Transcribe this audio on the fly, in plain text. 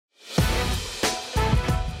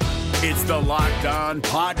It's the Locked On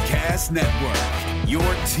Podcast Network, your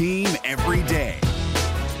team every day.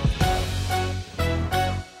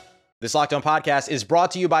 This Locked On Podcast is brought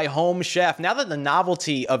to you by Home Chef. Now that the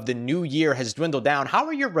novelty of the new year has dwindled down, how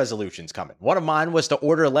are your resolutions coming? One of mine was to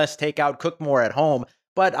order less takeout, cook more at home,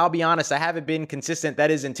 but I'll be honest, I haven't been consistent. That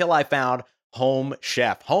is until I found Home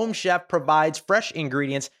Chef. Home Chef provides fresh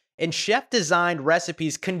ingredients and chef-designed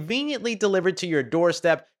recipes conveniently delivered to your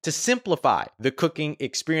doorstep to simplify the cooking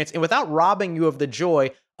experience and without robbing you of the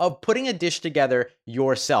joy of putting a dish together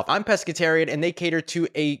yourself. I'm pescatarian and they cater to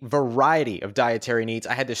a variety of dietary needs.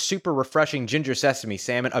 I had this super refreshing ginger sesame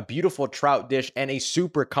salmon, a beautiful trout dish, and a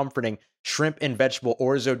super comforting shrimp and vegetable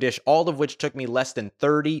orzo dish, all of which took me less than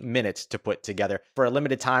 30 minutes to put together. For a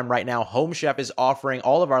limited time right now, Home Chef is offering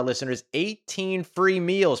all of our listeners 18 free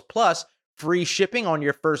meals plus free shipping on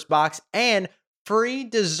your first box and free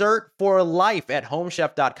dessert for life at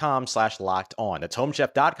homechef.com/lockedon. That's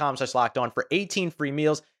homechef.com/lockedon for 18 free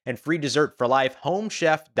meals and free dessert for life.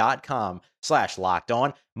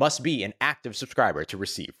 Homechef.com/lockedon. Must be an active subscriber to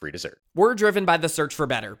receive free dessert. We're driven by the search for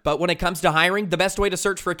better, but when it comes to hiring, the best way to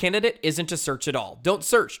search for a candidate isn't to search at all. Don't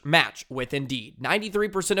search, match with Indeed.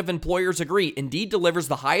 93% of employers agree Indeed delivers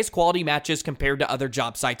the highest quality matches compared to other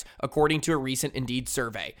job sites, according to a recent Indeed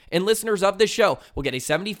survey. And listeners of this show will get a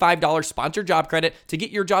 $75 sponsored job credit to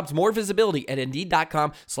get your jobs more visibility at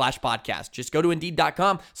Indeed.com/podcast. Just go to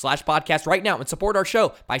Indeed.com/podcast right now and support our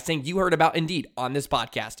show by saying you heard about Indeed on this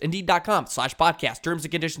podcast. Indeed.com/podcast. Terms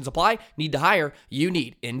and conditions apply. Need to hire? You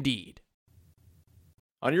need Indeed.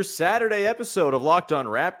 On your Saturday episode of Locked On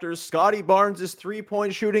Raptors, Scottie Barnes'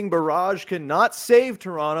 three-point shooting barrage cannot save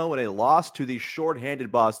Toronto in a loss to the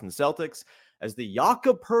shorthanded Boston Celtics as the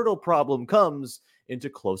Jakob Poeltl problem comes into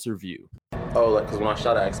closer view. Because when I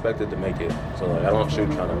shot, I expected to make it. So, I don't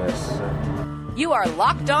shoot trying to miss. You are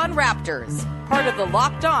Locked On Raptors, part of the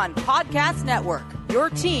Locked On Podcast Network,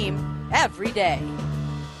 your team every day.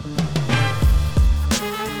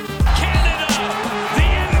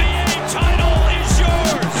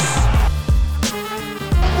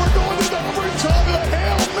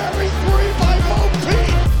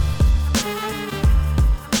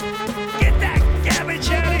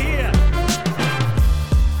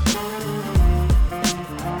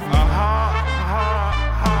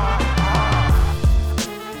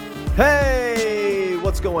 Hey,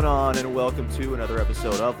 what's going on? And welcome to another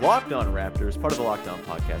episode of Locked On Raptors, part of the Locked On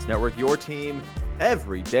Podcast Network, your team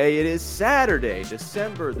every day. It is Saturday,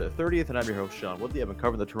 December the 30th, and I'm your host, Sean Woodley. I've been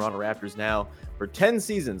covering the Toronto Raptors now for 10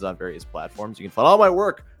 seasons on various platforms. You can find all my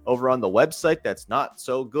work over on the website that's not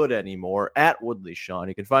so good anymore, at Woodley Sean.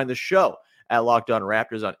 You can find the show at Locked On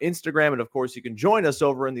Raptors on Instagram. And of course, you can join us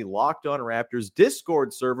over in the Locked On Raptors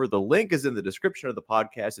Discord server. The link is in the description of the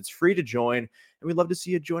podcast. It's free to join. And we'd love to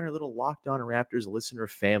see you join our little Locked On Raptors listener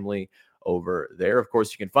family over there. Of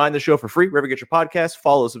course, you can find the show for free wherever you get your podcasts.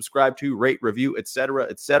 Follow, subscribe to, rate, review, etc.,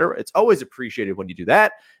 etc. It's always appreciated when you do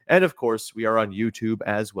that. And of course, we are on YouTube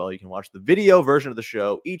as well. You can watch the video version of the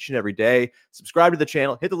show each and every day. Subscribe to the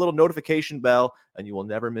channel, hit the little notification bell, and you will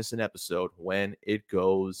never miss an episode when it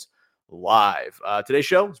goes live. Today's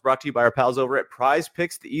show is brought to you by our pals over at Prize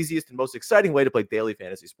Picks, the easiest and most exciting way to play daily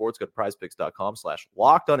fantasy sports. Go to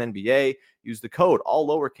prizepicks.com/lockedonnba. Use the code, all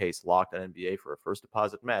lowercase, LOCKEDONNBA for a first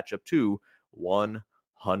deposit match up to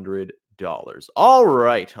 $100. All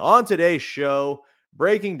right, on today's show,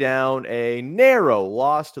 breaking down a narrow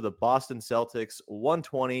loss to the Boston Celtics,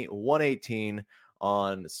 120-118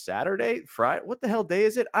 on Saturday, Friday. What the hell day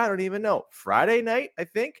is it? I don't even know. Friday night, I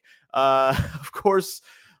think. Of course,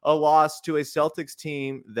 a loss to a Celtics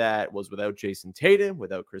team that was without Jason Tatum,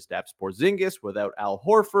 without Kristaps Porzingis, without Al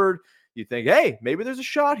Horford. You think, hey, maybe there's a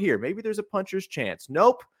shot here. Maybe there's a puncher's chance.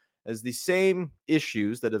 Nope. As the same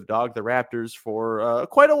issues that have dogged the Raptors for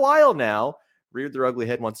quite a while now reared their ugly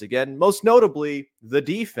head once again, most notably the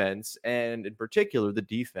defense, and in particular, the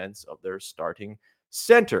defense of their starting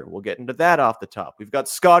center. We'll get into that off the top. We've got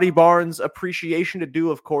Scottie Barnes appreciation to do,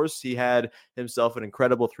 of course. He had himself an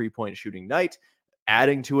incredible three-point shooting night,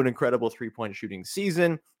 adding to an incredible three-point shooting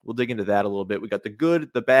season. We'll dig into that a little bit. We got the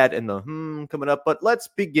good, the bad, and the coming up. But let's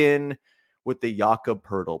begin with the Jakob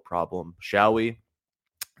Poeltl problem, shall we?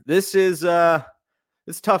 This is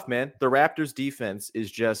it's tough, man. The Raptors defense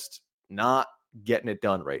is just not getting it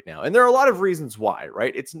done right now. And there are a lot of reasons why,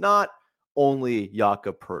 right? It's not only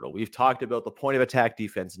Jakob Poeltl. We've talked about the point of attack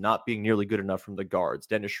defense not being nearly good enough from the guards,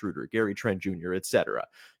 Dennis Schroeder, Gary Trent Jr., etc.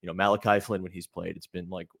 Malachi Flynn, when he's played, it's been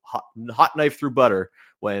like hot knife through butter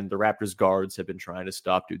when the Raptors guards have been trying to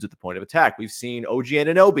stop dudes at the point of attack. We've seen OG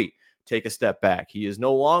Anunoby take a step back. He is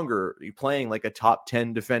no longer playing like a top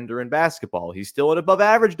 10 defender in basketball. He's still an above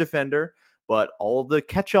average defender, but all the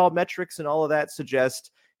catch-all metrics and all of that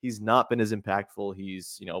suggest he's not been as impactful.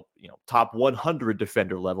 He's, top 100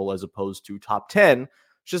 defender level as opposed to top 10. It's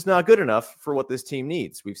just not good enough for what this team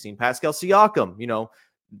needs. We've seen Pascal Siakam,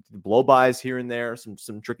 blow-bys here and there,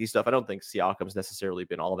 some tricky stuff. I don't think Siakam's necessarily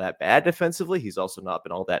been all that bad defensively. He's also not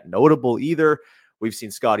been all that notable either. We've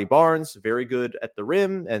seen Scottie Barnes, very good at the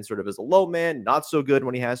rim and sort of as a low man, not so good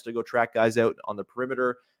when he has to go track guys out on the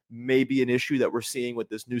perimeter. Maybe an issue that we're seeing with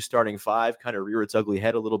this new starting five kind of rear its ugly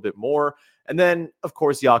head a little bit more. And then, of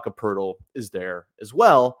course, Jakob Poeltl is there as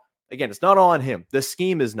well. Again, it's not all on him. The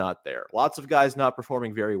scheme is not there. Lots of guys not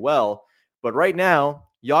performing very well. But right now,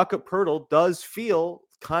 Jakob Poeltl does feel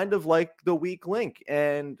kind of like the weak link.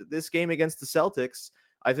 And this game against the Celtics,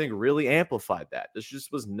 I think, really amplified that. This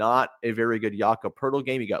just was not a very good Jakob Poeltl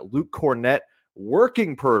game. You got Luke Cornett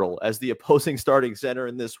working Poeltl as the opposing starting center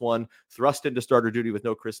in this one, thrust into starter duty with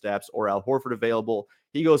no Kristaps or Al Horford available.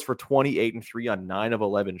 He goes for 28 and 3 on 9 of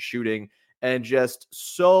 11 shooting, and just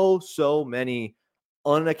so many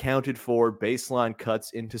unaccounted for baseline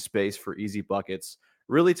cuts into space for easy buckets.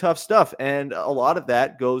 Really tough stuff. And a lot of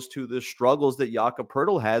that goes to the struggles that Jakob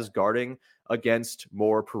Poeltl has guarding against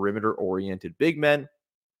more perimeter oriented big men.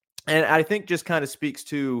 And I think just kind of speaks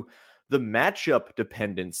to the matchup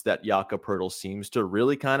dependence that Jakob Poeltl seems to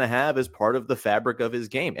really kind of have as part of the fabric of his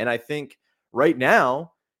game. And I think right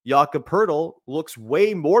now, Jakob Poeltl looks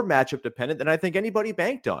way more matchup dependent than I think anybody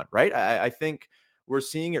banked on, right? I think we're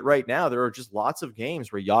seeing it right now. There are just lots of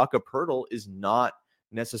games where Jakob Poeltl is not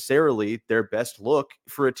necessarily their best look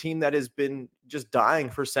for a team that has been just dying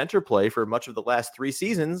for center play for much of the last 3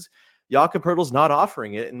 seasons. Jakob Poeltl's not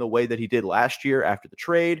offering it in the way that he did last year after the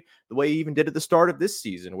trade, the way he even did at the start of this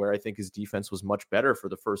season, where I think his defense was much better for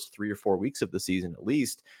the first 3 or 4 weeks of the season, at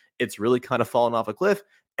least. It's really kind of fallen off a cliff,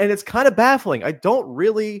 and it's kind of baffling. I don't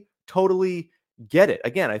really totally get it.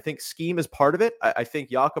 Again, I think scheme is part of it. I think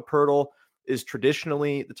Jakob Poeltl is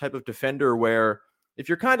traditionally the type of defender where if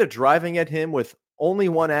you're kind of driving at him with only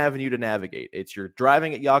one avenue to navigate, it's you're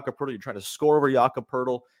driving at Jakob Poeltl, you're trying to score over Jakob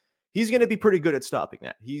Poeltl, he's going to be pretty good at stopping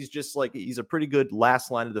that. He's a pretty good last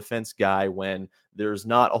line of defense guy when there's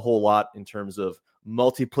not a whole lot in terms of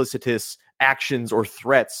multiplicitous actions or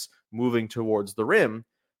threats moving towards the rim.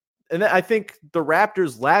 And I think the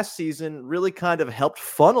Raptors last season really kind of helped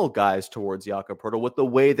funnel guys towards Jakob Poeltl with the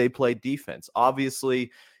way they played defense. Obviously,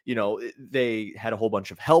 they had a whole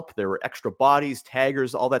bunch of help. There were extra bodies,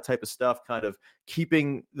 taggers, all that type of stuff, kind of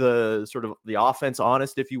keeping the sort of the offense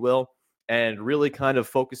honest, if you will, and really kind of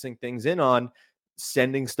focusing things in on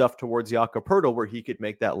sending stuff towards Jakob Poeltl where he could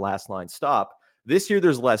make that last line stop. This year,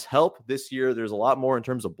 there's less help. This year, there's a lot more in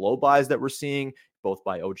terms of blow-bys that we're seeing, both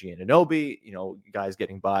by OG Anunoby, guys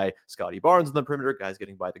getting by Scottie Barnes on the perimeter, guys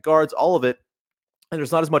getting by the guards, all of it. And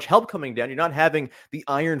there's not as much help coming down. You're not having the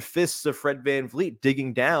iron fists of Fred VanVleet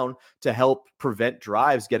digging down to help prevent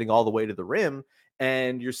drives getting all the way to the rim.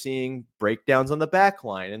 And you're seeing breakdowns on the back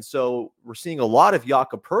line. And so we're seeing a lot of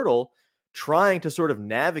Jakob Poeltl trying to sort of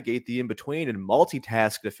navigate the in-between and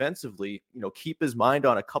multitask defensively, keep his mind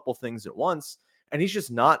on a couple things at once. And he's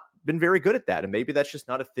just not been very good at that. And maybe that's just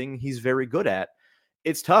not a thing he's very good at.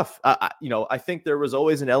 It's tough. I think there was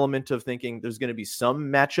always an element of thinking there's going to be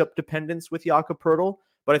some matchup dependence with Jakob Poeltl,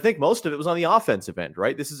 but I think most of it was on the offensive end,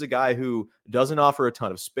 right? This is a guy who doesn't offer a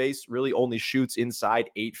ton of space, really only shoots inside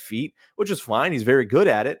 8 feet, which is fine. He's very good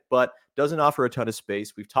at it, but doesn't offer a ton of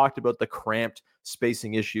space. We've talked about the cramped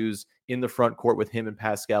spacing issues in the front court with him and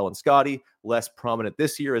Pascal and Scottie. Less prominent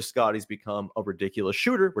this year as Scottie's become a ridiculous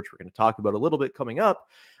shooter, which we're going to talk about a little bit coming up.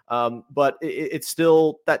 But it's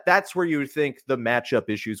still that's where you would think the matchup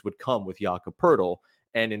issues would come with Jakob Poeltl.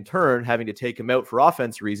 And in turn, having to take him out for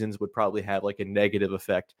offense reasons would probably have like a negative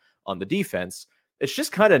effect on the defense. It's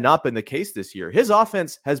just kind of not been the case this year. His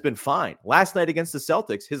offense has been fine. Last night against the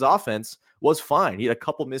Celtics, his offense was fine. He had a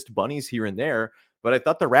couple missed bunnies here and there, but I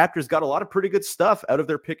thought the Raptors got a lot of pretty good stuff out of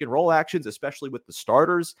their pick and roll actions, especially with the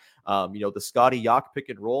starters. The Scottie Yak pick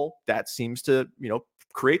and roll, that seems to,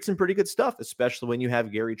 create some pretty good stuff, especially when you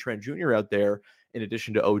have Gary Trent Jr. out there, in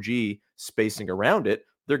addition to OG spacing around it.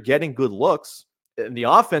 They're getting good looks. And the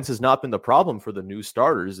offense has not been the problem for the new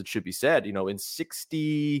starters, it should be said. In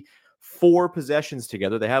 64 possessions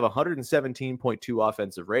together, they have 117.2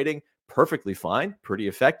 offensive rating. Perfectly fine, pretty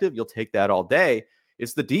effective. You'll take that all day.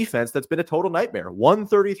 It's the defense that's been a total nightmare.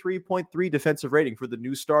 133.3 defensive rating for the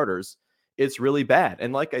new starters. It's really bad.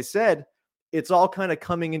 And like I said, it's all kind of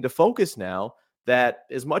coming into focus now that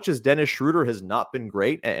as much as Dennis Schroeder has not been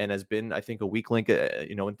great and has been, I think, a weak link,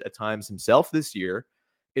 at times himself this year,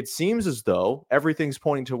 it seems as though everything's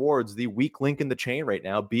pointing towards the weak link in the chain right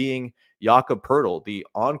now being Jakob Poeltl. The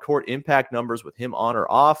on-court impact numbers with him on or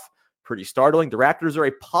off pretty startling. The Raptors are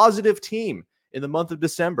a positive team in the month of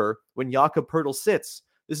December when Jakob Poeltl sits.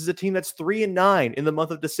 This is a team that's 3-9 in the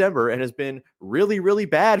month of December and has been really, really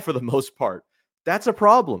bad for the most part. That's a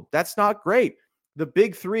problem. That's not great. The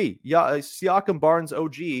big three, Siakam, Barnes,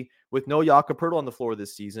 OG, with no Jakob Poeltl on the floor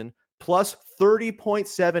this season, plus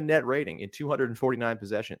 30.7 net rating in 249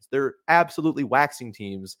 possessions. They're absolutely waxing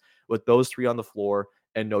teams with those three on the floor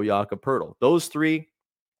and no Jakob Poeltl. Those three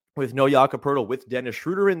with no Jakob Poeltl, with Dennis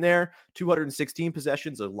Schroeder in there, 216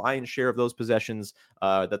 possessions, a lion's share of those possessions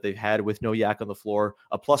that they've had with no Yak on the floor,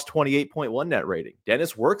 a plus 28.1 net rating.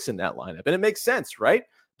 Dennis works in that lineup, and it makes sense, right?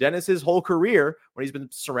 Dennis, his whole career, when he's been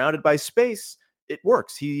surrounded by space, it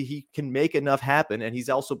works. He can make enough happen, and he's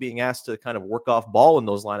also being asked to kind of work off ball in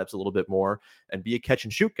those lineups a little bit more and be a catch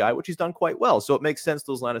and shoot guy, which he's done quite well. So it makes sense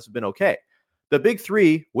those lineups have been okay. The big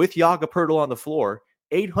three with Jakob Poeltl on the floor,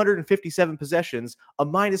 857 possessions, a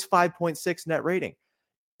minus 5.6 net rating.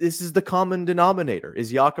 This is the common denominator,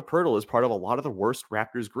 is Jakob Poeltl is part of a lot of the worst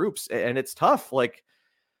Raptors groups, and it's tough. Like,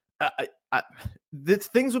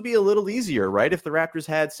 things would be a little easier, right? If the Raptors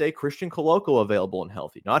had, say, Christian Koloko available and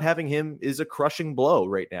healthy. Not having him is a crushing blow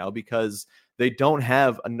right now because they don't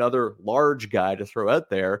have another large guy to throw out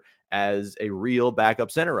there as a real backup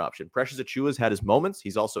center option. Precious Achiuwa's had his moments.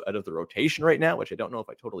 He's also out of the rotation right now, which I don't know if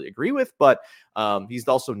I totally agree with, but he's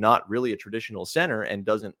also not really a traditional center and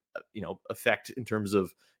doesn't, affect in terms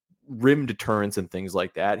of rim deterrence and things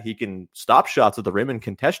like that. He can stop shots at the rim and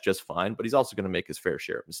contest just fine, but he's also going to make his fair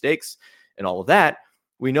share of mistakes and all of that.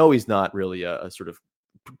 We know he's not really a sort of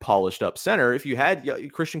polished up center. If you had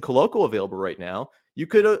Christian Koloko available right now, you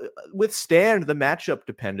could withstand the matchup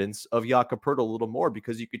dependence of Jakob Poeltl a little more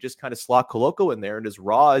because you could just kind of slot Koloko in there, and as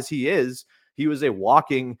raw as he is, he was a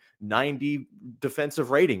walking 90 defensive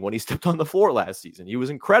rating when he stepped on the floor last season. He was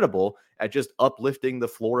incredible at just uplifting the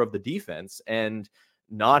floor of the defense, and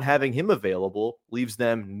not having him available leaves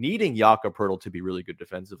them needing Jakob Poeltl to be really good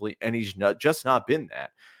defensively, and he's just not been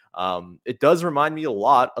that. It does remind me a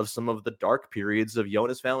lot of some of the dark periods of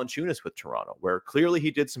Jonas Valanciunas with Toronto, where clearly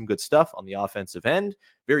he did some good stuff on the offensive end.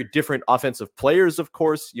 Very different offensive players, of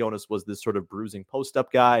course. Jonas was this sort of bruising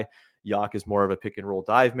post-up guy. Jak is more of a pick-and-roll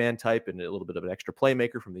dive man type and a little bit of an extra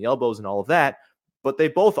playmaker from the elbows and all of that. But they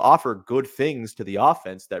both offer good things to the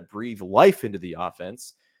offense that breathe life into the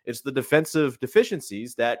offense. It's the defensive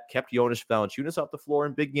deficiencies that kept Jonas Valanciunas off the floor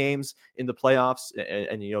in big games in the playoffs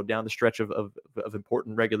and down the stretch of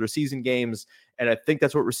important regular season games. And I think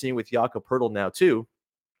that's what we're seeing with Jakob Poeltl now too.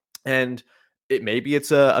 And maybe it's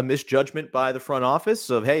a misjudgment by the front office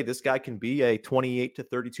of, hey, this guy can be a 28 to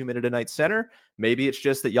 32 minute a night center. Maybe it's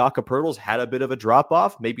just that Jakob Poeltl's had a bit of a drop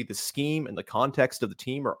off. Maybe the scheme and the context of the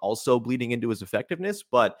team are also bleeding into his effectiveness,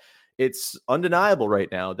 but it's undeniable right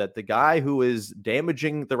now that the guy who is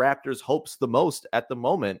damaging the Raptors' hopes the most at the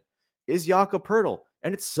moment is Jakob Poeltl,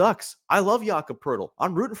 and it sucks. I love Jakob Poeltl.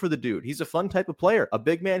 I'm rooting for the dude. He's a fun type of player, a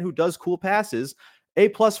big man who does cool passes. A+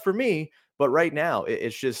 for me, but right now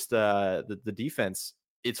it's just the defense.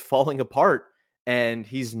 It's falling apart, and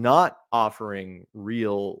he's not offering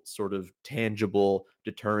real sort of tangible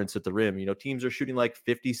deterrence at the rim. Teams are shooting like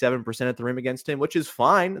 57% at the rim against him, which is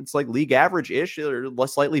fine. It's like league average-ish or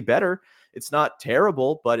less, slightly better. It's not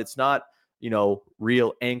terrible, but it's not,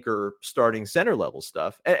 real anchor starting center level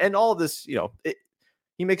stuff. And all of this,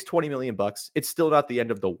 he makes $20 million. It's still not the end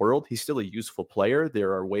of the world. He's still a useful player.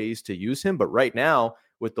 There are ways to use him, but right now,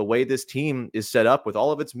 with the way this team is set up, with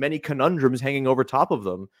all of its many conundrums hanging over top of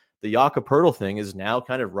them, the Jakob Poeltl thing is now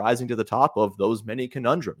kind of rising to the top of those many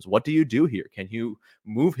conundrums. What do you do here? Can you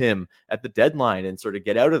move him at the deadline and sort of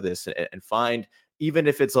get out of this and find, even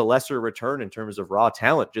if it's a lesser return in terms of raw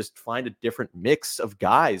talent, just find a different mix of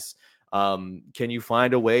guys? Can you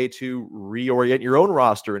find a way to reorient your own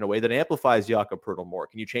roster in a way that amplifies Jakob Poeltl more?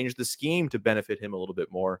 Can you change the scheme to benefit him a little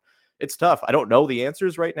bit more? It's tough. I don't know the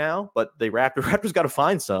answers right now, but the Raptors got to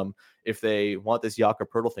find some if they want this Jakob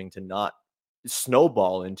Poeltl thing to not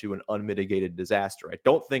snowball into an unmitigated disaster. I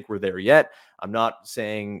don't think we're there yet. I'm not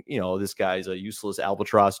saying, this guy's a useless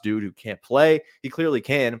albatross dude who can't play. He clearly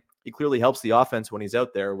can. He clearly helps the offense when he's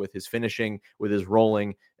out there with his finishing, with his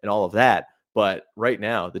rolling and all of that. But right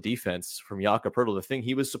now, the defense from Jakob Poeltl, the thing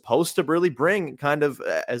he was supposed to really bring kind of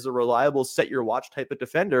as a reliable set your watch type of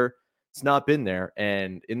defender, it's not been there.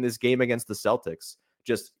 And in this game against the Celtics,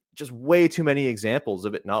 just way too many examples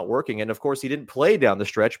of it not working. And of course, he didn't play down the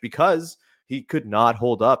stretch because he could not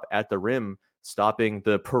hold up at the rim, stopping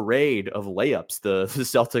the parade of layups. The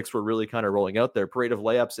Celtics were really kind of rolling out their parade of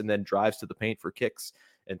layups and then drives to the paint for kicks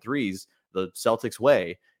and threes the Celtics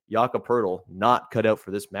way. Jakob Poeltl not cut out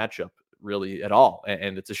for this matchup really at all.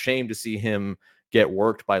 And it's a shame to see him get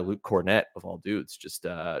worked by Luke Cornett of all dudes. Just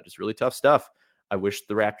really tough stuff. I wish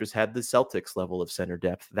the Raptors had the Celtics level of center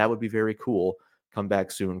depth. That would be very cool. Come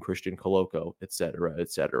back soon, Christian Koloko, et cetera,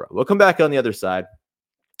 et cetera. We'll come back on the other side.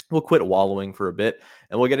 We'll quit wallowing for a bit,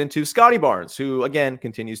 and we'll get into Scottie Barnes, who, again,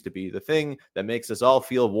 continues to be the thing that makes us all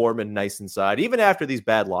feel warm and nice inside, even after these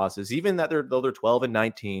bad losses, even though they're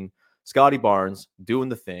 12-19. Scottie Barnes doing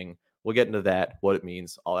the thing. We'll get into that, what it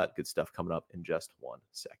means, all that good stuff coming up in just 1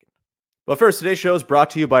 second. But first, today's show is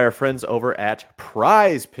brought to you by our friends over at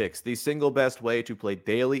Prize Picks, the single best way to play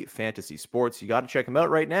daily fantasy sports. You got to check them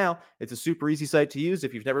out right now. It's a super easy site to use.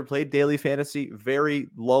 If you've never played daily fantasy, very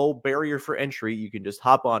low barrier for entry. You can just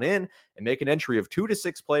hop on in and make an entry of 2 to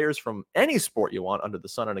 6 players from any sport you want under the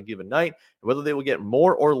sun on a given night, and whether they will get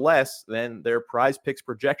more or less than their Prize Picks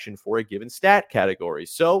projection for a given stat category.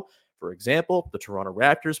 So, for example, the Toronto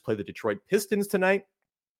Raptors play the Detroit Pistons tonight.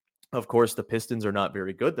 Of course, the Pistons are not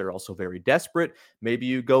very good. They're also very desperate. Maybe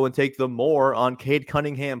you go and take the more on Cade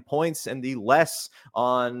Cunningham points and the less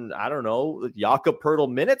on, I don't know, Jakob Poeltl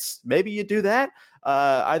minutes. Maybe you do that.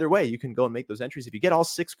 Either way, you can go and make those entries. If you get all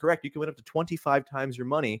 6 correct, you can win up to 25 times your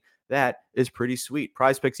money. That is pretty sweet.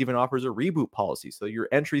 Prize Picks even offers a reboot policy, so your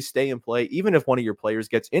entries stay in play even if one of your players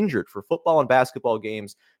gets injured. For football and basketball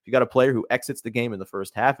games, if you got a player who exits the game in the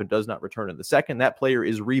first half and does not return in the second, that player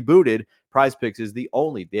is rebooted. Prize Picks is the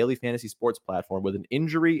only daily fantasy sports platform with an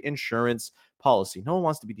injury insurance policy. No one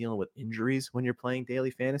wants to be dealing with injuries when you're playing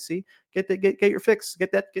daily fantasy. Get your fix.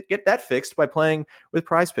 Get that fixed by playing with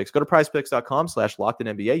Prize Picks. Go to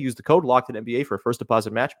prizepicks.com/LockedInNBA. Use the code LockedInNBA for a first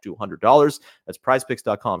deposit match of $200. That's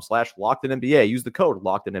prizepicks.com/LockedInNBA. Use the code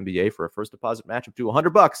LockedInNBA for a first deposit match of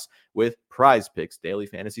 $200 with Prize Picks, daily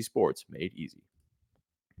fantasy sports made easy.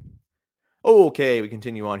 Okay, we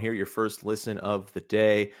continue on here. Your first listen of the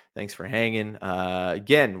day. Thanks for hanging.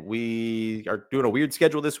 Again, we are doing a weird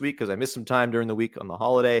schedule this week because I missed some time during the week on the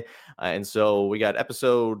holiday. And so we got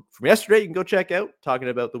episode from yesterday you can go check out, talking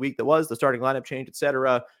about the week that was, the starting lineup change,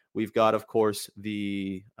 etc. We've got, of course,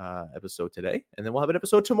 the episode today. And then we'll have an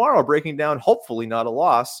episode tomorrow breaking down, hopefully not a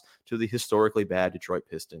loss, to the historically bad Detroit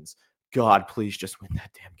Pistons. God, please just win that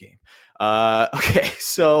damn game. Okay,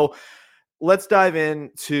 so let's dive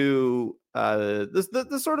into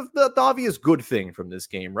the sort of the obvious good thing from this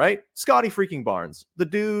game, right? Scottie freaking Barnes. The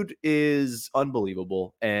dude is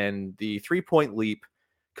unbelievable, and the 3-point leap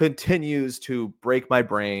continues to break my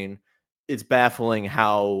brain. It's baffling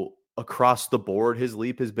how across the board his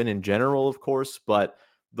leap has been in general, of course, but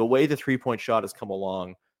the way the 3-point shot has come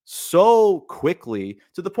along so quickly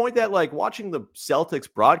to the point that, like, watching the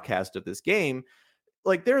Celtics broadcast of this game,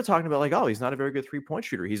 like, they were talking about, like, oh, he's not a very good 3-point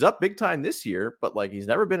shooter. He's up big time this year, but, like, he's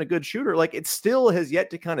never been a good shooter. Like, it still has yet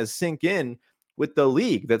to kind of sink in with the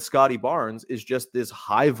league that Scottie Barnes is just this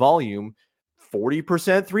high volume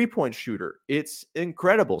 40% 3-point shooter. It's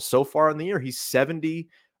incredible. So far in the year, he's 70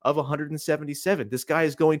 of 177. This guy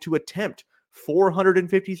is going to attempt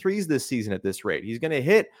 453s this season at this rate. He's going to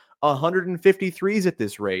hit 153s at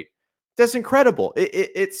this rate. That's incredible.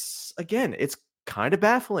 It's again, it's kind of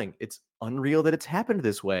baffling. It's unreal that it's happened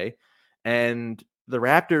this way. And the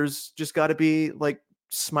Raptors just got to be like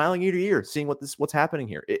smiling ear to ear, seeing what's happening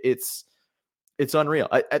here. It's unreal.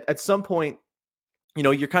 At some point, you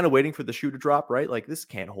know, you're kind of waiting for the shoe to drop, right? Like, this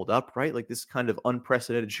can't hold up, right? Like, this kind of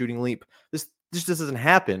unprecedented shooting leap. This just doesn't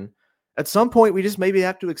happen. At some point, we just maybe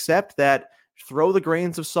have to accept that, throw the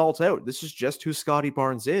grains of salt out. This is just who Scottie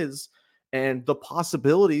Barnes is. And the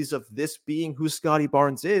possibilities of this being who Scottie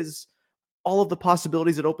Barnes is, all of the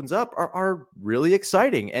possibilities it opens up are really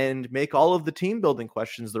exciting and make all of the team building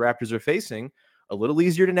questions the Raptors are facing a little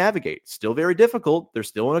easier to navigate. Still very difficult. They're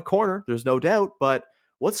still in a corner. There's no doubt. But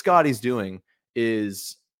what Scottie's doing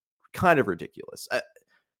is kind of ridiculous.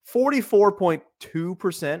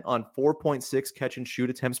 44.2% on 4.6 catch and shoot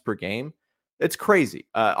attempts per game. It's crazy.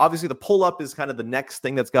 Obviously, the pull-up is kind of the next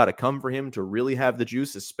thing that's got to come for him to really have the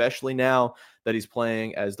juice, especially now that he's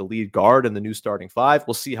playing as the lead guard in the new starting five.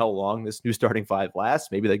 We'll see how long this new starting five lasts.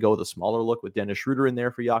 Maybe they go with a smaller look with Dennis Schroeder in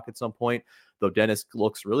there for Yak at some point, though Dennis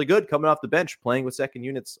looks really good coming off the bench, playing with second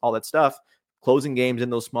units, all that stuff. Closing games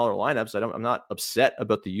in those smaller lineups. I'm not upset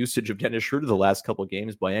about the usage of Dennis Schroeder the last couple of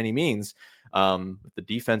games by any means. The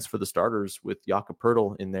defense for the starters with Jakob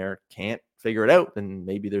Poeltl in there can't figure it out, then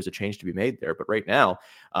maybe there's a change to be made there. But right now,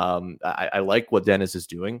 I like what Dennis is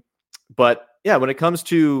doing. But yeah, when it comes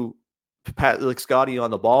to like Scottie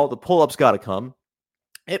on the ball, the pull-up's got to come.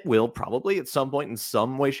 It will probably at some point in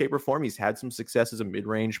some way, shape, or form. He's had some success as a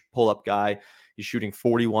mid-range pull-up guy. He's shooting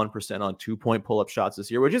 41% on 2-point pull-up shots this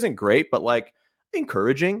year, which isn't great, but like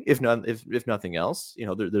encouraging, if nothing else. You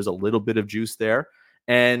know, there's a little bit of juice there.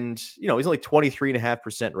 And, he's only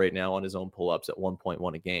 23.5% right now on his own pull-ups at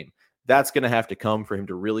 1.1 a game. That's going to have to come for him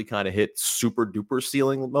to really kind of hit super duper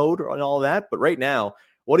ceiling mode and all that. But right now,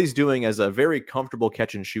 what he's doing as a very comfortable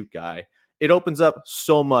catch and shoot guy, it opens up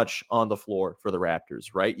so much on the floor for the Raptors,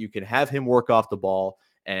 right? You can have him work off the ball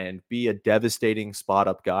and be a devastating spot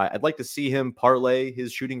up guy. I'd like to see him parlay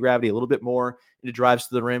his shooting gravity a little bit more into drives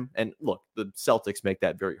to the rim. And look, the Celtics make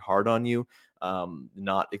that very hard on you.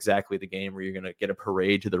 Not exactly the game where you're going to get a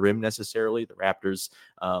parade to the rim necessarily. The Raptors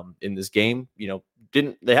in this game,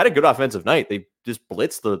 they had a good offensive night. They just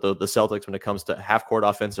blitzed the Celtics when it comes to half court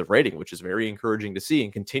offensive rating, which is very encouraging to see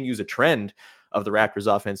and continues a trend of the Raptors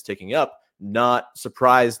offense ticking up. Not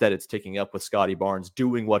surprised that it's ticking up with Scottie Barnes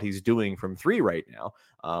doing what he's doing from three right now.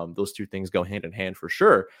 Those two things go hand in hand for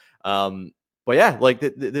sure. But yeah, like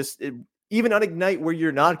even on Ignite, where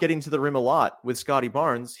you're not getting to the rim a lot with Scottie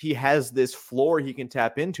Barnes, he has this floor he can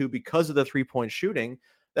tap into because of the 3-point shooting.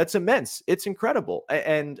 That's immense. It's incredible.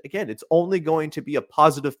 And again, it's only going to be a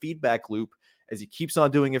positive feedback loop as he keeps on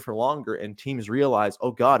doing it for longer and teams realize,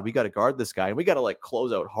 oh God, we got to guard this guy and we got to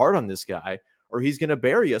close out hard on this guy, or he's going to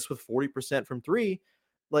bury us with 40% from three.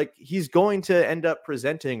 Like, he's going to end up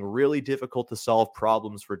presenting really difficult to solve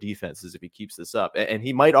problems for defenses if he keeps this up. And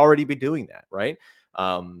he might already be doing that, right?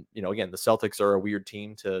 Again, the Celtics are a weird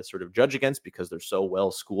team to sort of judge against because they're so well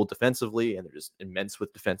schooled defensively and they're just immense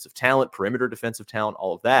with defensive talent, perimeter defensive talent,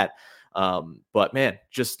 all of that. But man,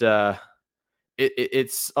 just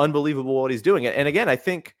it's unbelievable what he's doing. And again, I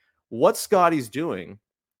think what Scottie's doing,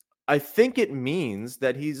 I think it means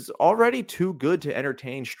that he's already too good to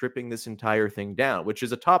entertain stripping this entire thing down, which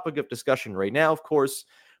is a topic of discussion right now. Of course,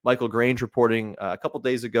 Michael Grange reporting a couple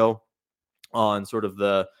days ago on sort of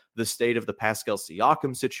the state of the Pascal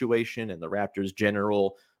Siakam situation and the Raptors'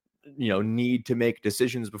 general, need to make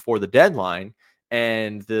decisions before the deadline.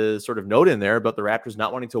 And the sort of note in there about the Raptors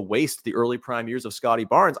not wanting to waste the early prime years of Scottie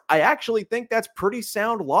Barnes. I actually think that's pretty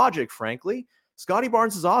sound logic, frankly. Scottie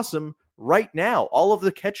Barnes is awesome right now. All of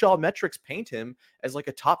the catch-all metrics paint him as like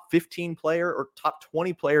a top 15 player or top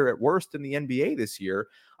 20 player at worst in the NBA this year.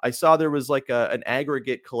 I saw there was like an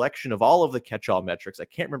aggregate collection of all of the catch-all metrics. I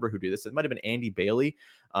can't remember who did this. It might have been Andy Bailey,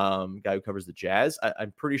 guy who covers the Jazz.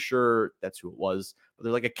 I'm pretty sure that's who it was. But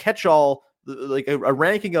they're like a catch-all, like a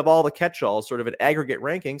ranking of all the catch-alls, sort of an aggregate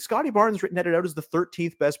ranking. Scottie Barnes netted out as the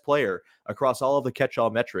 13th best player across all of the catch-all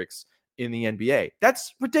metrics in the NBA.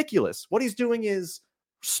 That's ridiculous. What he's doing is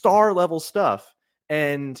star level stuff,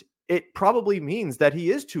 and it probably means that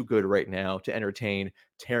he is too good right now to entertain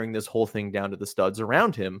tearing this whole thing down to the studs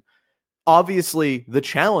around him. Obviously, the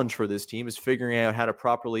challenge for this team is figuring out how to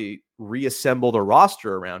properly reassemble the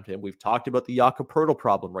roster around him. We've talked about the Jakob Poeltl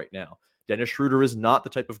problem right now. Dennis Schroeder is not the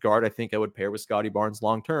type of guard I think I would pair with Scottie Barnes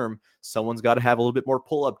long term. Someone's got to have a little bit more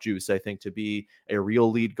pull-up juice, I think, to be a real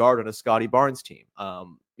lead guard on a Scottie Barnes team.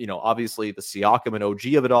 Obviously the Siakam and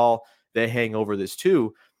OG of it all, they hang over this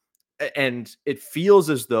too. And it feels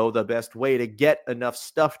as though the best way to get enough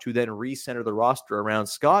stuff to then recenter the roster around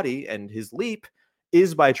Scottie and his leap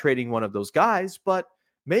is by trading one of those guys, but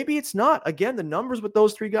maybe it's not. Again, the numbers with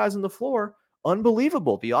those three guys on the floor,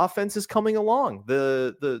 unbelievable. The offense is coming along.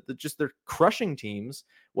 They're crushing teams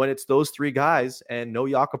when it's those three guys and no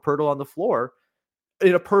Jakob Poeltl on the floor.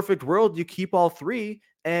 In a perfect world, you keep all three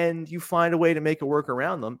and you find a way to make it work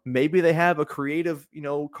around them. Maybe they have a creative,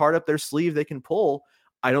 card up their sleeve they can pull.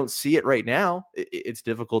 I don't see it right now. It's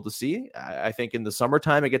difficult to see. I think in the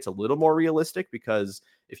summertime, it gets a little more realistic because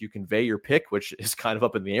if you convey your pick, which is kind of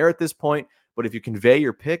up in the air at this point, but if you convey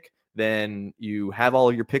your pick, then you have all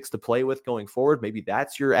of your picks to play with going forward. Maybe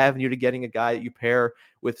that's your avenue to getting a guy that you pair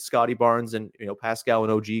with Scottie Barnes and, Pascal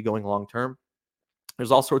and OG going long-term.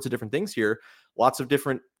 There's all sorts of different things here. Lots of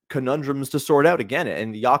different conundrums to sort out again.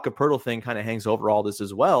 And the Jakob Poeltl thing kind of hangs over all this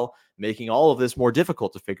as well, making all of this more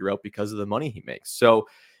difficult to figure out because of the money he makes. So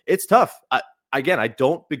it's tough. I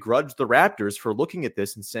don't begrudge the Raptors for looking at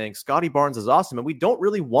this and saying Scottie Barnes is awesome. And we don't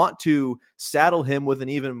really want to saddle him with an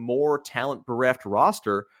even more talent bereft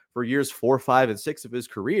roster for years 4, 5, and 6 of his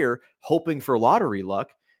career, hoping for lottery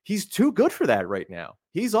luck. He's too good for that right now.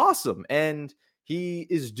 He's awesome. And he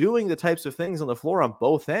is doing the types of things on the floor on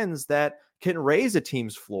both ends that can raise a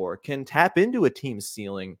team's floor, can tap into a team's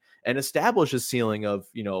ceiling and establish a ceiling of,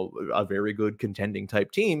 a very good contending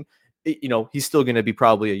type team. He's still going to be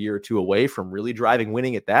probably a year or two away from really driving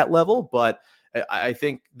winning at that level. But I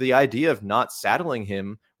think the idea of not saddling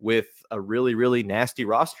him with a really, really nasty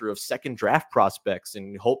roster of second draft prospects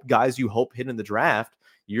and guys you hope hit in the draft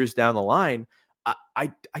years down the line,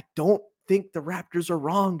 I don't think the Raptors are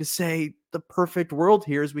wrong to say the perfect world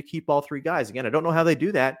here is we keep all three guys. Again, I don't know how they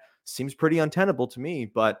do that. seems pretty untenable to me.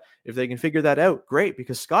 But if they can figure that out, great,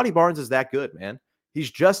 because Scottie Barnes is that good, man.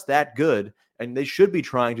 He's just that good, and they should be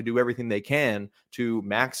trying to do everything they can to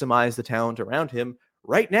maximize the talent around him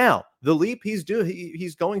right now. The leap he's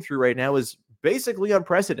going through right now is basically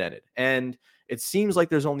unprecedented, and it seems like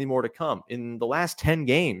there's only more to come. In the last 10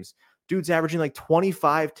 games, dude's averaging like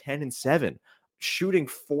 25, 10, and 7, shooting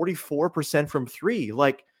 44% from 3.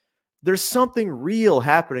 Like, there's something real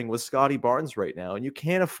happening with Scottie Barnes right now, and you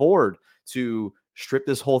can't afford to strip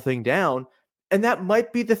this whole thing down. And that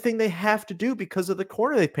might be the thing they have to do because of the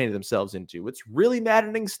corner they've painted themselves into. It's really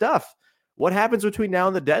maddening stuff. What happens between now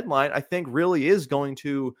and the deadline, I think, really is going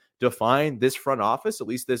to define this front office, at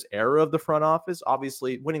least this era of the front office.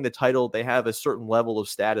 Obviously, winning the title, they have a certain level of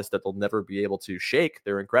status that they'll never be able to shake.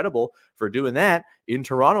 They're incredible for doing that in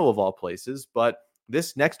Toronto, of all places. But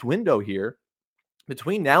this next window here,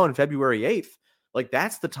 between now and February 8th, like,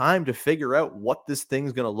 that's the time to figure out what this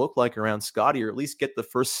thing's going to look like around Scottie, or at least get the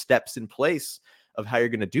first steps in place of how you're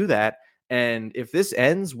going to do that. And if this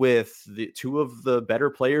ends with the two of the better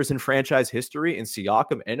players in franchise history in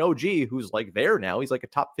Siakam and OG, who's like there now, he's like a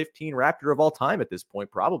top 15 Raptor of all time at this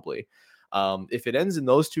point, probably. If it ends in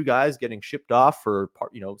those two guys getting shipped off for,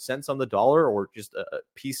 cents on the dollar, or just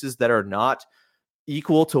pieces that are not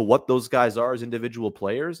equal to what those guys are as individual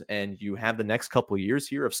players, and you have the next couple of years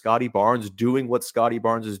here of Scottie Barnes doing what Scottie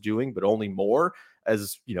Barnes is doing, but only more,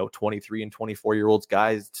 as 23 and 24-year-olds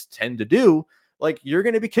guys tend to do, like, you're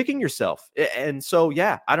going to be kicking yourself. And so,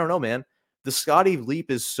 yeah, I don't know, man. The Scottie leap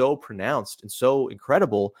is so pronounced and so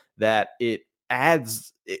incredible that it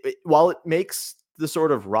adds, while it makes the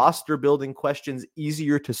sort of roster building questions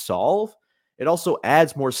easier to solve, it also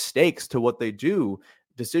adds more stakes to what they do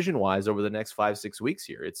decision-wise over the next 5-6 weeks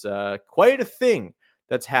here. It's quite a thing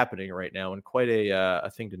that's happening right now, and quite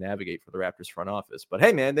a thing to navigate for the Raptors front office. But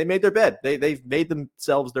hey, man, they made their bed. They've made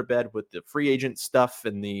themselves their bed with the free agent stuff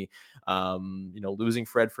and the losing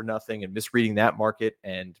Fred for nothing and misreading that market,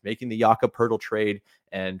 and making the Jakob Poeltl trade,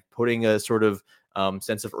 and putting a sort of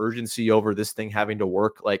sense of urgency over this thing having to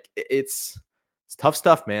work. Like, it's tough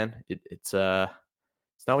stuff, man. It's not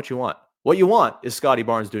what you want. What you want is Scottie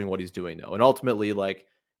Barnes doing what he's doing, though. And ultimately, like,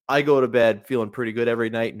 I go to bed feeling pretty good every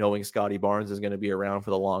night, knowing Scottie Barnes is going to be around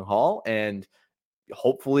for the long haul. And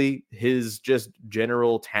hopefully his just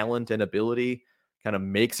general talent and ability kind of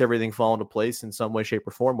makes everything fall into place in some way, shape,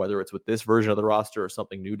 or form, whether it's with this version of the roster or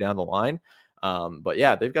something new down the line. But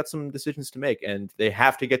yeah, they've got some decisions to make, and they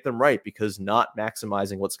have to get them right, because not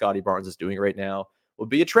maximizing what Scottie Barnes is doing right now would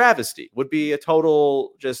be a travesty, would be a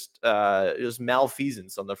total just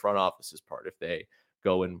malfeasance on the front office's part if they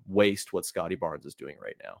go and waste what Scottie Barnes is doing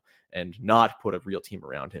right now and not put a real team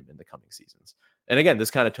around him in the coming seasons. And again, this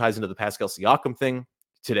kind of ties into the Pascal Siakam thing.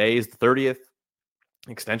 Today is the 30th.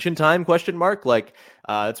 Extension time, question mark. Like,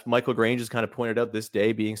 it's Michael Grange has kind of pointed out this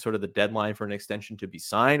day being sort of the deadline for an extension to be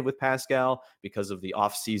signed with Pascal because of the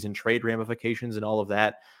off-season trade ramifications and all of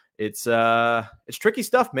that. It's tricky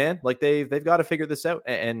stuff, man. Like, they've got to figure this out.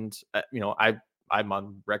 And I'm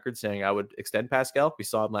on record saying I would extend Pascal. We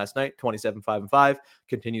saw him last night, 27, 5 and 5,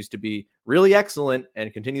 continues to be really excellent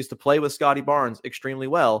and continues to play with Scottie Barnes extremely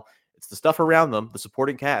well. It's the stuff around them, the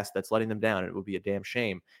supporting cast, that's letting them down. And it would be a damn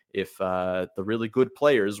shame if the really good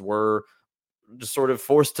players were just sort of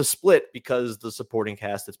forced to split because the supporting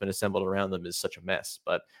cast that's been assembled around them is such a mess.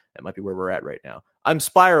 But that might be where we're at right now. I'm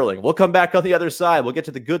spiraling. We'll come back on the other side. We'll get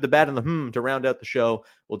to the good, the bad, and the to round out the show.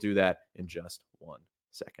 We'll do that in just 1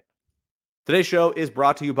 second. Today's show is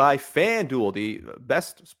brought to you by FanDuel, the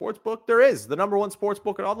best sports book there is, the number one sports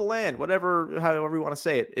book in all the land, however you want to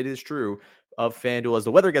say it. It is true of FanDuel. As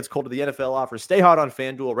the weather gets colder, the NFL offers stay hot on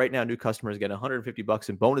FanDuel. Right now, new customers get $150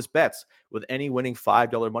 in bonus bets with any winning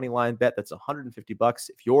 $5 money line bet. That's $150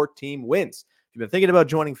 if your team wins. If you've been thinking about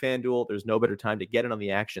joining FanDuel, there's no better time to get in on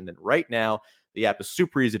the action than right now. The app is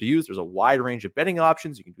super easy to use. There's a wide range of betting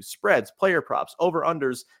options. You can do spreads, player props,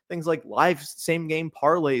 over-unders, things like live same-game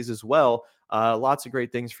parlays as well. Lots of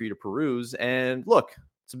great things for you to peruse. And look,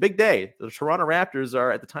 it's a big day. The Toronto Raptors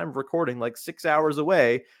are, at the time of recording, like 6 hours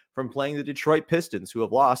away from playing the Detroit Pistons, who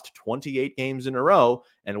have lost 28 games in a row.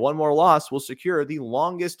 And one more loss will secure the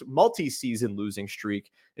longest multi-season losing streak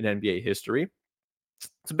in NBA history.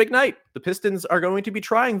 It's a big night. The Pistons are going to be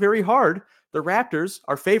trying very hard. The Raptors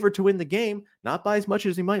are favored to win the game, not by as much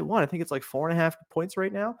as you might want. I think it's like 4.5 points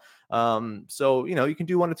right now. So, you can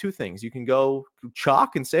do one of two things. You can go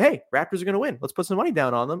chalk and say, hey, Raptors are going to win. Let's put some money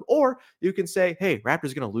down on them. Or you can say, hey,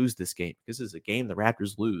 Raptors are going to lose this game. This is a game the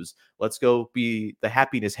Raptors lose. Let's go be the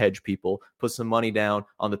happiness hedge people, put some money down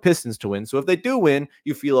on the Pistons to win. So if they do win,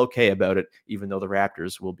 you feel okay about it, even though the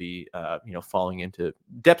Raptors will be, falling into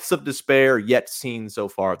depths of despair, yet seen so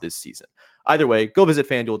far this season. Either way, go visit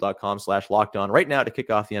FanDuel.com/lockedon right now to kick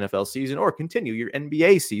off the NFL season or continue your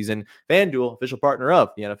NBA season. FanDuel, official partner of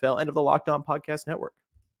the NFL and of the Locked On Podcast Network.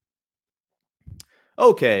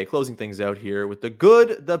 Okay, closing things out here with the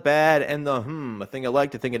good, the bad, and the a thing I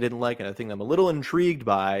liked, a thing I didn't like, and a thing I'm a little intrigued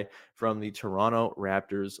by from the Toronto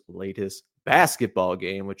Raptors' latest basketball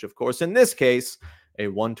game, which, of course, in this case, a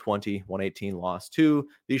 120-118 loss to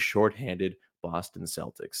the shorthanded Boston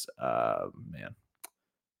Celtics. Man.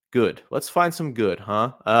 Good. Let's find some good,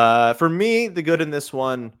 huh? For me, the good in this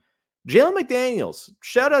one, Jalen McDaniels.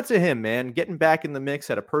 Shout out to him, man. Getting back in the mix,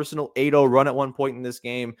 had a personal 8-0 run at one point in this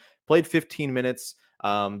game, played 15 minutes.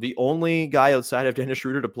 The only guy outside of Dennis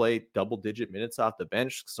Schroeder to play double-digit minutes off the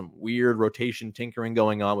bench. Some weird rotation tinkering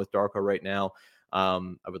going on with Darko right now. I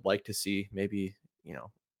would like to see maybe,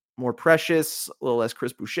 more Precious, a little less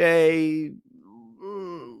Chris Boucher.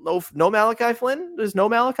 No Malachi Flynn? There's no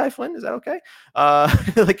Malachi Flynn? Is that okay?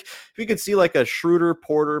 Like if you could see like a Schroeder,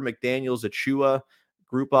 Porter, McDaniels, Achua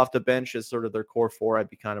group off the bench as sort of their core four, I'd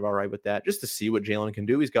be kind of all right with that, just to see what Jalen can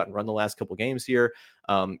do. He's gotten run the last couple games here.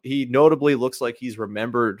 He notably looks like he's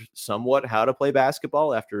remembered somewhat how to play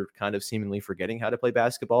basketball after kind of seemingly forgetting how to play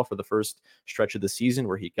basketball for the first stretch of the season,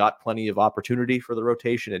 where he got plenty of opportunity for the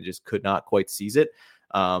rotation and just could not quite seize it.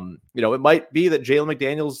 It might be that Jalen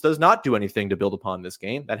McDaniels does not do anything to build upon this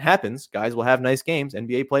game. That happens. Guys will have nice games.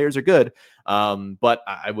 NBA players are good. But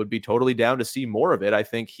I would be totally down to see more of it. I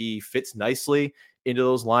think he fits nicely into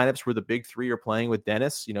those lineups where the big three are playing with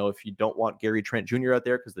Dennis. If you don't want Gary Trent Jr. out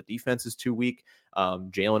there because the defense is too weak,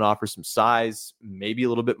 Jalen offers some size, maybe a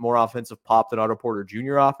little bit more offensive pop than Otto Porter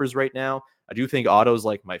Jr. offers right now. I do think Otto's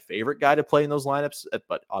like my favorite guy to play in those lineups,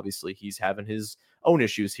 but obviously he's having his own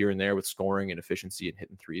issues here and there with scoring and efficiency and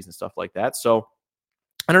hitting threes and stuff like that. So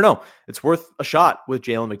I don't know. It's worth a shot with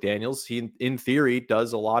Jalen McDaniels. He, in theory,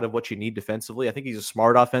 does a lot of what you need defensively. I think he's a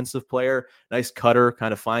smart offensive player, nice cutter,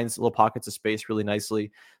 kind of finds little pockets of space really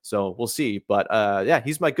nicely. So we'll see. But yeah,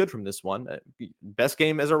 he's my good from this one. Best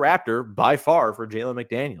game as a Raptor by far for Jalen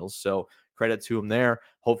McDaniels. So credit to him there.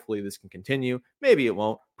 Hopefully this can continue. Maybe it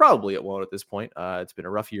won't. Probably it won't at this point. It's been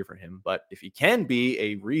a rough year for him. But if he can be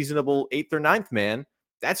a reasonable 8th or 9th man,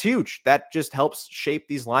 that's huge. That just helps shape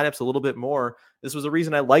these lineups a little bit more. This was the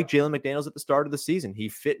reason I liked Jalen McDaniels at the start of the season. He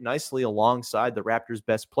fit nicely alongside the Raptors'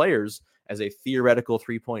 best players as a theoretical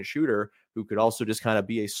three-point shooter who could also just kind of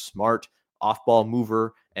be a smart off-ball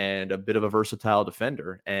mover and a bit of a versatile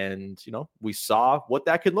defender. And, we saw what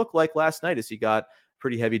that could look like last night as he got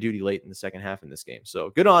pretty heavy duty late in the second half in this game.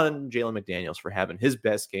 So good on Jalen McDaniels for having his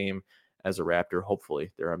best game as a Raptor.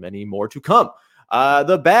 Hopefully there are many more to come.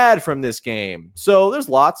 The bad from this game. So there's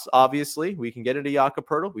lots, obviously. We can get into Jakob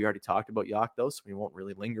Poeltl. We already talked about Yak, though, so we won't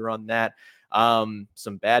really linger on that.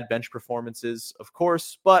 Some bad bench performances, of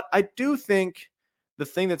course. But I do think the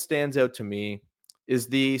thing that stands out to me is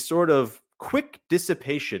the sort of quick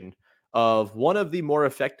dissipation of one of the more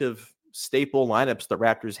effective staple lineups the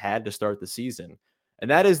Raptors had to start the season. And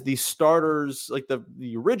that is the starters, like the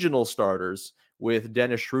original starters with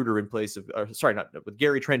Dennis Schroeder in place of, with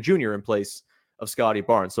Gary Trent Jr. in place of Scottie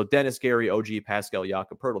Barnes. So Dennis, Gary, OG, Pascal,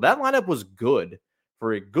 Jakob Poeltl. That lineup was good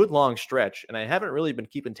for a good long stretch, and I haven't really been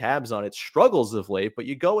keeping tabs on its struggles of late, but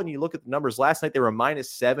you go and you look at the numbers. Last night, they were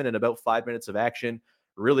 -7 in about 5 minutes of action.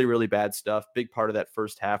 Really, really bad stuff. Big part of that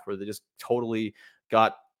first half where they just totally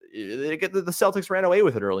the Celtics ran away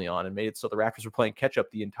with it early on and made it so the Raptors were playing catch-up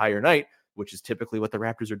the entire night, which is typically what the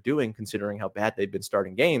Raptors are doing considering how bad they've been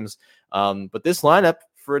starting games. But this lineup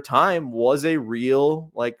for a time was a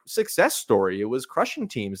real success story. It was crushing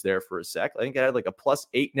teams there for a sec. I think it had a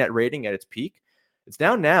 +8 net rating at its peak. It's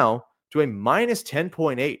down now to a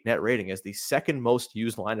 -10.8 net rating as the second most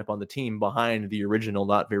used lineup on the team behind the original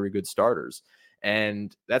not very good starters.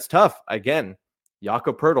 And that's tough. Again,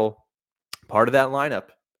 Jakob Poeltl, part of that lineup,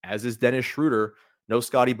 as is Dennis Schroeder. No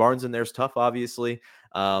Scottie Barnes in there is tough, obviously.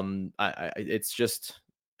 It's just,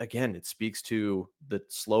 again, it speaks to the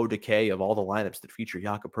slow decay of all the lineups that feature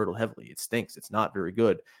Jakob Poeltl heavily. It stinks. It's not very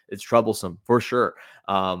good. It's troublesome for sure.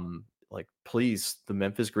 Please, the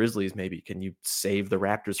Memphis Grizzlies, maybe can you save the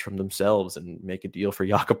Raptors from themselves and make a deal for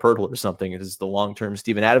Jakob Poeltl or something? It is the long-term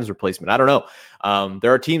Steven Adams replacement. I don't know.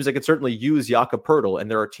 There are teams that could certainly use Jakob Poeltl,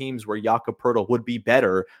 and there are teams where Jakob Poeltl would be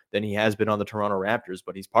better than he has been on the Toronto Raptors,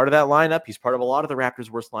 but he's part of that lineup. He's part of a lot of the Raptors'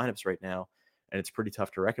 worst lineups right now, and it's pretty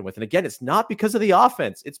tough to reckon with. And again, it's not because of the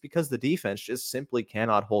offense. It's because the defense just simply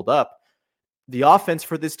cannot hold up. The offense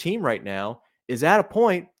for this team right now is at a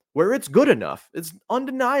point where it's good enough. It's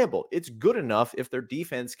undeniable. It's good enough if their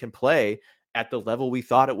defense can play at the level we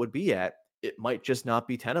thought it would be at. It might just not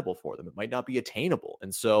be tenable for them. It might not be attainable.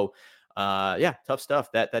 And so Yeah, tough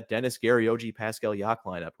stuff. That Dennis, Gary, OG, Pascal, Yak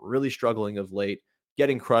lineup really struggling of late,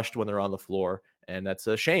 getting crushed when they're on the floor. And that's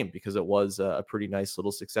a shame because it was a pretty nice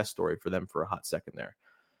little success story for them for a hot second there.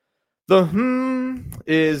 The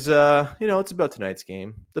is, it's about tonight's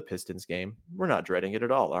game, the Pistons game. We're not dreading it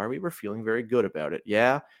at all, are we? We're feeling very good about it.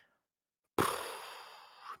 Yeah.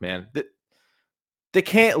 Man, they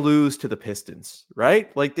can't lose to the Pistons,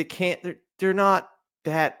 right? Like they can't, they're not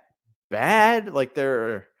that bad. Like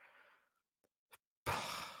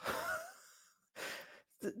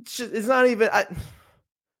it's not even,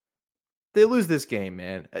 they lose this game,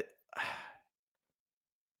 man.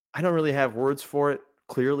 I don't really have words for it.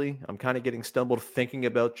 Clearly, I'm kind of getting stumbled thinking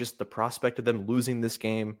about just the prospect of them losing this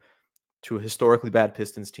game to a historically bad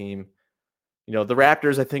Pistons team. The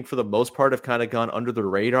Raptors, I think for the most part, have kind of gone under the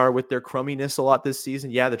radar with their crumminess a lot this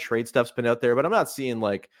season. Yeah, the trade stuff's been out there, but I'm not seeing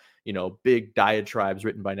big diatribes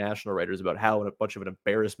written by national writers about how a bunch of an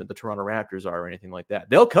embarrassment the Toronto Raptors are or anything like that.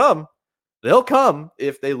 They'll come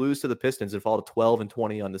if they lose to the Pistons and fall to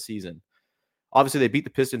 12-20 on the season. Obviously, they beat the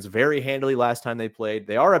Pistons very handily last time they played.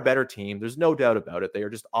 They are a better team. There's no doubt about it. They are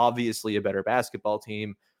just obviously a better basketball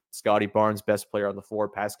team. Scottie Barnes, best player on the floor.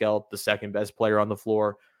 Pascal, the second best player on the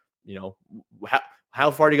floor.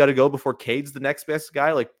 How far do you got to go before Cade's the next best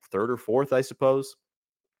guy? Like third or fourth, I suppose.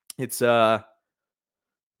 It's,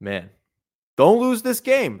 man, don't lose this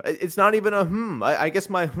game. It's not even a I guess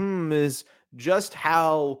my is just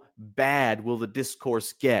how bad will the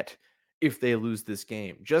discourse get if they lose this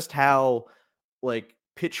game? Just how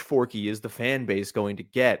pitchforky is the fan base going to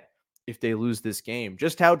get if they lose this game?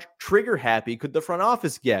 Just how trigger happy could the front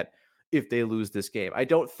office get if they lose this game? I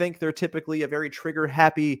don't think they're typically a very trigger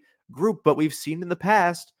happy group, but we've seen in the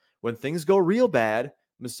past when things go real bad,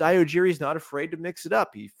 Masai Ujiri's not afraid to mix it up.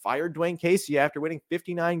 He fired Dwayne Casey after winning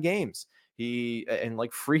 59 games. And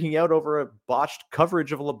freaking out over a botched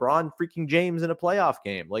coverage of LeBron freaking James in a playoff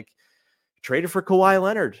game. Traded for Kawhi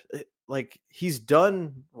Leonard. He's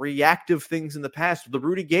done reactive things in the past. The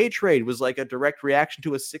Rudy Gay trade was a direct reaction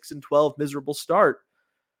to a 6-12 miserable start.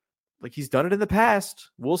 He's done it in the past.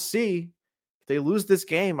 We'll see. If they lose this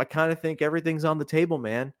game, I kind of think everything's on the table,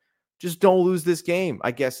 man. Just don't lose this game, I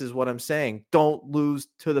guess is what I'm saying. Don't lose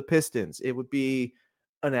to the Pistons. It would be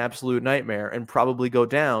an absolute nightmare and probably go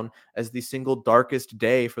down as the single darkest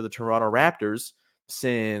day for the Toronto Raptors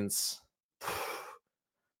since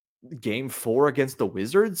Game 4 against the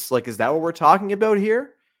Wizards. Is that what we're talking about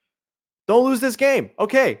here? Don't lose this game.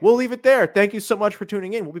 Okay, we'll leave it there. Thank you so much for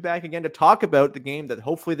tuning in. We'll be back again to talk about the game that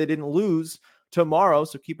hopefully they didn't lose tomorrow.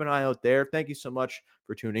 So keep an eye out there. Thank you so much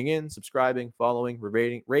for tuning in, subscribing, following,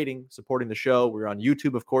 rating, supporting the show. We're on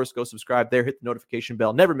YouTube, of course. Go subscribe there. Hit the notification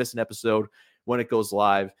bell. Never miss an episode when it goes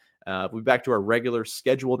live. We'll be back to our regular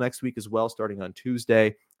schedule next week as well, starting on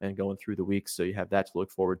Tuesday and going through the week. So you have that to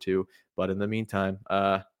look forward to. But in the meantime,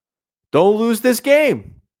 don't lose this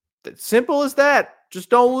game. It's simple as that. Just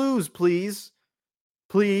don't lose, please.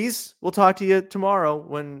 Please. We'll talk to you tomorrow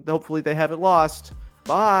when hopefully they haven't lost.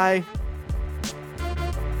 Bye.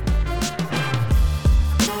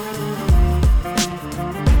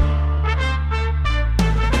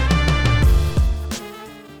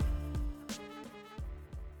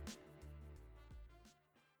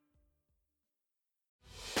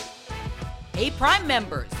 Hey, Prime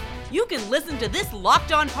members, you can listen to this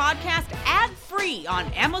Locked On podcast ad-free on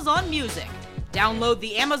Amazon Music. Download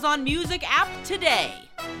the Amazon Music app today.